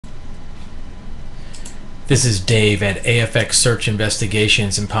This is Dave at AFX Search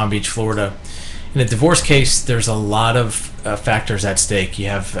Investigations in Palm Beach, Florida. In a divorce case, there's a lot of factors at stake. You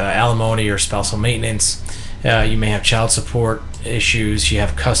have alimony or spousal maintenance. You may have child support issues. You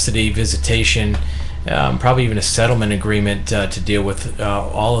have custody, visitation, probably even a settlement agreement to deal with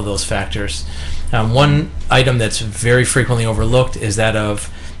all of those factors. One item that's very frequently overlooked is that of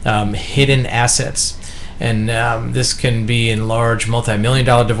hidden assets. And this can be in large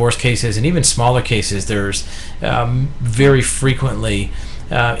multi-million-dollar divorce cases and even smaller cases. There's very frequently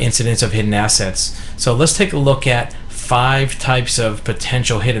incidents of hidden assets. So let's take a look at 5 types of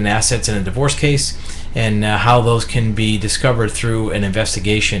potential hidden assets in a divorce case and how those can be discovered through an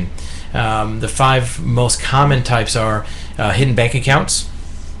investigation. The 5 most common types are hidden bank accounts,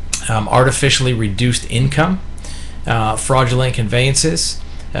 artificially reduced income, fraudulent conveyances,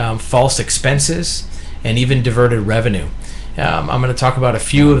 false expenses, and even diverted revenue. I'm going to talk about a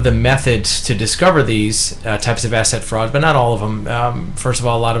few of the methods to discover these types of asset fraud, but not all of them. First of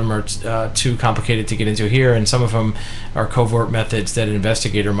all, a lot of them are too complicated to get into here, and some of them are covert methods that an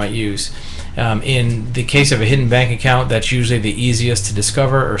investigator might use. In the case of a hidden bank account, that's usually the easiest to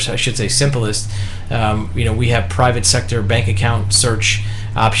discover, or I should say simplest. We have private sector bank account search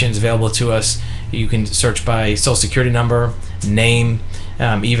options available to us. You can search by social security number, name,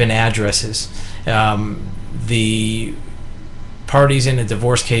 even addresses. The parties in a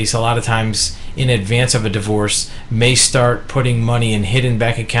divorce case, a lot of times in advance of a divorce, may start putting money in hidden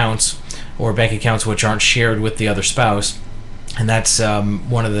bank accounts or bank accounts which aren't shared with the other spouse. And that's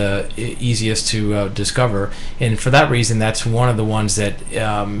one of the easiest to discover. And for that reason, that's one of the ones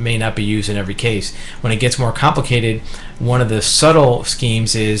that may not be used in every case. When it gets more complicated, one of the subtle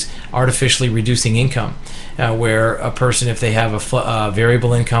schemes is artificially reducing income, where a person, if they have a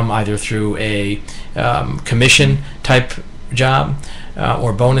variable income either through a commission type job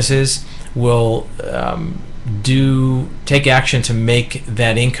or bonuses, will take action to make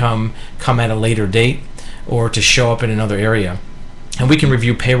that income come at a later date or to show up in another area. And we can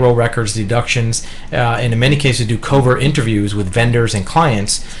review payroll records, deductions, and in many cases do covert interviews with vendors and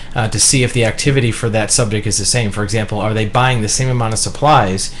clients to see if the activity for that subject is the same. For example, are they buying the same amount of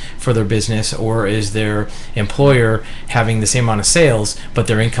supplies for their business, or is their employer having the same amount of sales but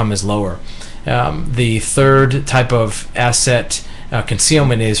their income is lower? The third type of asset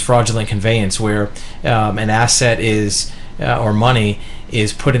concealment is fraudulent conveyance, where an asset is or money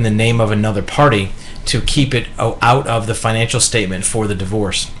is put in the name of another party to keep it out of the financial statement for the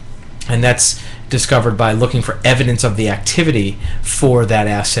divorce. And that's discovered by looking for evidence of the activity for that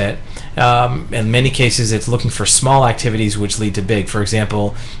asset. In many cases, it's looking for small activities which lead to big. For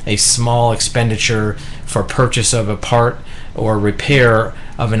example, a small expenditure for purchase of a part or repair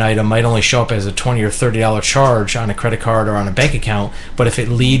of an item might only show up as a $20 or $30 charge on a credit card or on a bank account, but if it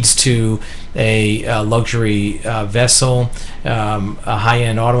leads to a luxury vessel, a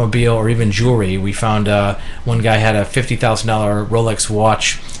high-end automobile, or even jewelry. We found one guy had a $50,000 Rolex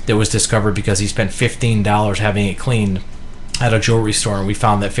watch that was discovered because he spent $15 having it cleaned at a jewelry store, and we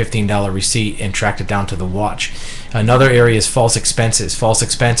found that $15 receipt and tracked it down to the watch. Another area is false expenses. False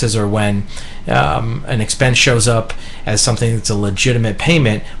expenses are when an expense shows up as something that's a legitimate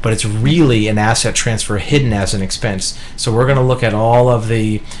payment, but it's really an asset transfer hidden as an expense. So we're going to look at all of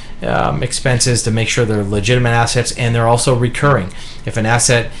the expenses to make sure they're legitimate assets and they're also recurring. If an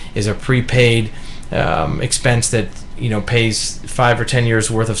asset is a prepaid expense that pays 5 or 10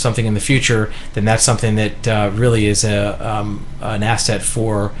 years worth of something in the future, then that's something that really is an asset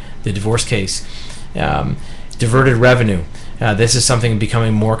for the divorce case. Diverted revenue. This is something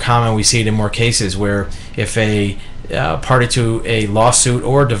becoming more common. We see it in more cases where if a party to a lawsuit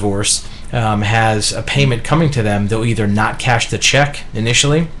or a divorce has a payment coming to them, they'll either not cash the check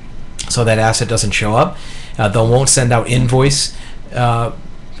initially, so that asset doesn't show up. They won't send out invoices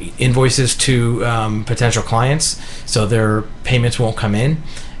to potential clients, so their payments won't come in.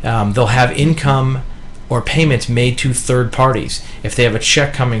 They'll have income or payments made to third parties. If they have a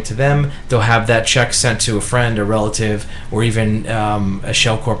check coming to them, they'll have that check sent to a friend, a relative, or even a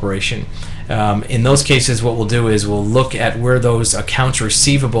shell corporation. In those cases, what we'll do is we'll look at where those accounts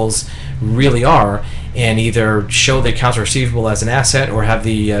receivables really are and either show the accounts receivable as an asset or have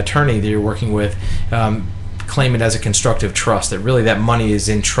the attorney that you're working with claim it as a constructive trust, that really that money is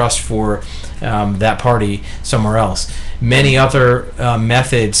in trust for that party somewhere else. Many other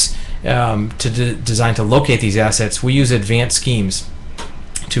methods designed to locate these assets. We use advanced schemes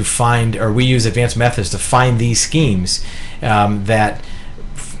to find, or we use advanced methods to find these schemes that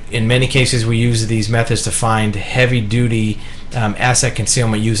in many cases we use these methods to find heavy duty asset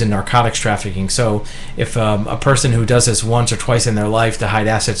concealment used in narcotics trafficking. So if a person who does this once or twice in their life to hide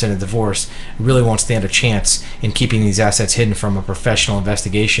assets in a divorce really won't stand a chance in keeping these assets hidden from a professional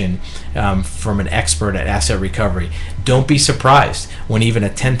investigation from an expert at asset recovery. Don't be surprised when even a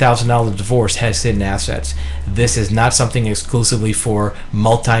 $10,000 divorce has hidden assets. This is not something exclusively for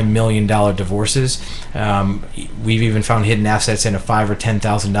multi-million-dollar divorces. We've even found hidden assets in a $5,000 or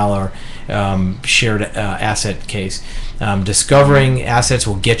 $10,000 shared asset case. Discovering assets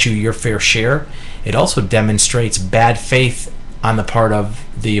will get you your fair share. It also demonstrates bad faith on the part of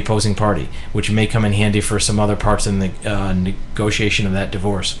the opposing party, which may come in handy for some other parts in the negotiation of that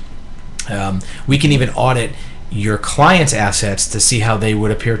divorce. We can even audit your client's assets to see how they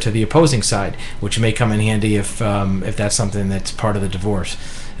would appear to the opposing side, which may come in handy if that's something that's part of the divorce.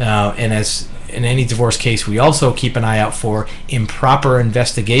 And as in any divorce case, we also keep an eye out for improper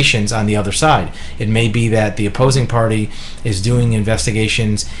investigations on the other side. It may be that the opposing party is doing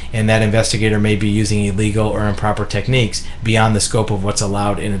investigations and that investigator may be using illegal or improper techniques beyond the scope of what's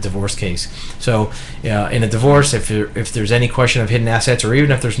allowed in a divorce case. So in a divorce, if there's any question of hidden assets, or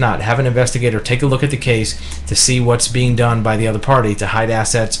even if there's not, have an investigator take a look at the case to see what's being done by the other party to hide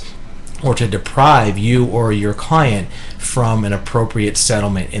assets or to deprive you or your client from an appropriate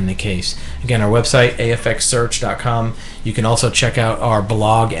settlement in the case. Again, our website, afxsearch.com. You can also check out our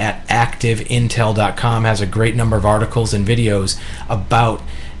blog at activeintel.com. It has a great number of articles and videos about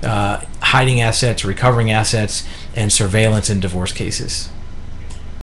hiding assets, recovering assets, and surveillance in divorce cases.